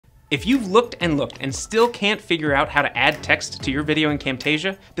If you've looked and still can't figure out how to add text to your video in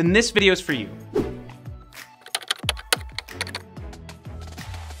Camtasia, then this video is for you.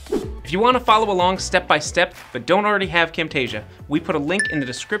 If you want to follow along step by step, but don't already have Camtasia, we put a link in the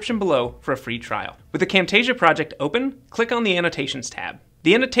description below for a free trial. With the Camtasia project open, click on the Annotations tab.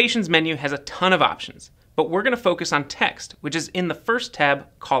 The Annotations menu has a ton of options, but we're going to focus on text, which is in the first tab,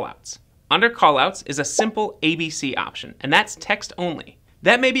 Callouts. Under Callouts is a simple ABC option, and that's text only.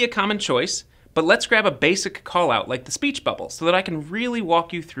 That may be a common choice, but let's grab a basic callout like the speech bubble so that I can really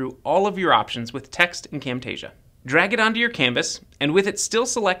walk you through all of your options with text in Camtasia. Drag it onto your canvas, and with it still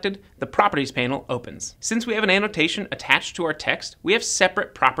selected, the Properties panel opens. Since we have an annotation attached to our text, we have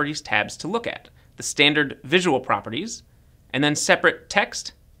separate Properties tabs to look at. The standard Visual Properties, and then separate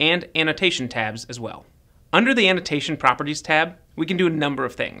Text and Annotation tabs as well. Under the Annotation Properties tab, we can do a number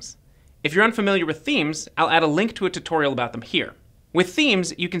of things. If you're unfamiliar with themes, I'll add a link to a tutorial about them here. With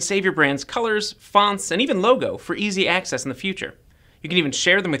themes, you can save your brand's colors, fonts, and even logo for easy access in the future. You can even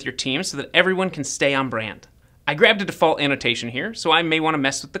share them with your team so that everyone can stay on brand. I grabbed a default annotation here, so I may want to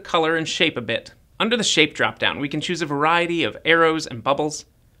mess with the color and shape a bit. Under the Shape dropdown, we can choose a variety of arrows and bubbles.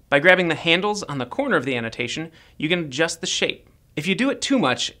 By grabbing the handles on the corner of the annotation, you can adjust the shape. If you do it too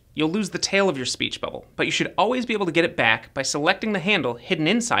much, you'll lose the tail of your speech bubble, but you should always be able to get it back by selecting the handle hidden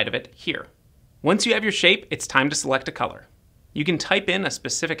inside of it here. Once you have your shape, it's time to select a color. You can type in a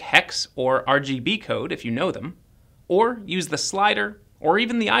specific hex or RGB code if you know them, or use the slider or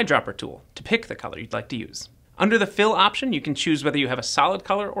even the eyedropper tool to pick the color you'd like to use. Under the Fill option, you can choose whether you have a solid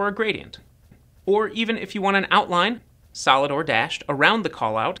color or a gradient, or even if you want an outline, solid or dashed, around the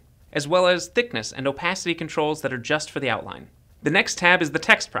callout, as well as thickness and opacity controls that are just for the outline. The next tab is the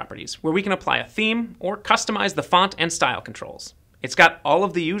Text Properties, where we can apply a theme or customize the font and style controls. It's got all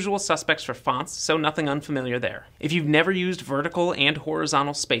of the usual suspects for fonts, so nothing unfamiliar there. If you've never used vertical and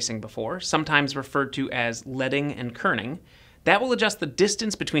horizontal spacing before, sometimes referred to as leading and kerning, that will adjust the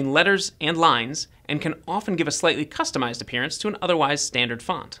distance between letters and lines and can often give a slightly customized appearance to an otherwise standard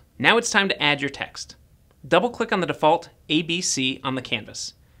font. Now it's time to add your text. Double-click on the default ABC on the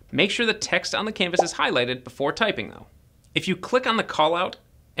canvas. Make sure the text on the canvas is highlighted before typing, though. If you click on the callout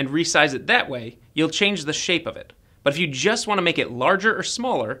and resize it that way, you'll change the shape of it. But if you just want to make it larger or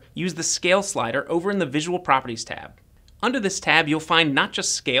smaller, use the Scale slider over in the Visual Properties tab. Under this tab, you'll find not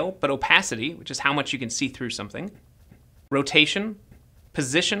just scale, but opacity, which is how much you can see through something, rotation,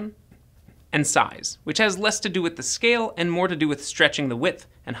 position, and size, which has less to do with the scale and more to do with stretching the width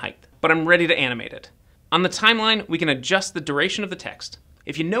and height. But I'm ready to animate it. On the timeline, we can adjust the duration of the text.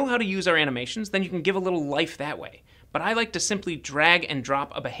 If you know how to use our animations, then you can give a little life that way. But I like to simply drag and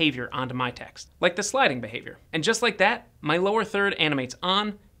drop a behavior onto my text, like the sliding behavior. And just like that, my lower third animates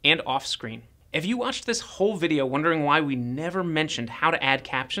on and off screen. If you watched this whole video wondering why we never mentioned how to add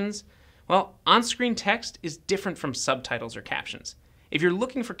captions, well, on-screen text is different from subtitles or captions. If you're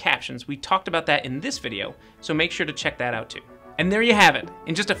looking for captions, we talked about that in this video, so make sure to check that out too. And there you have it.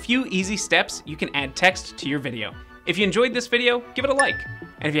 In just a few easy steps, you can add text to your video. If you enjoyed this video, give it a like.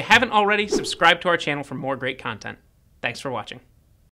 And if you haven't already, subscribe to our channel for more great content. Thanks for watching.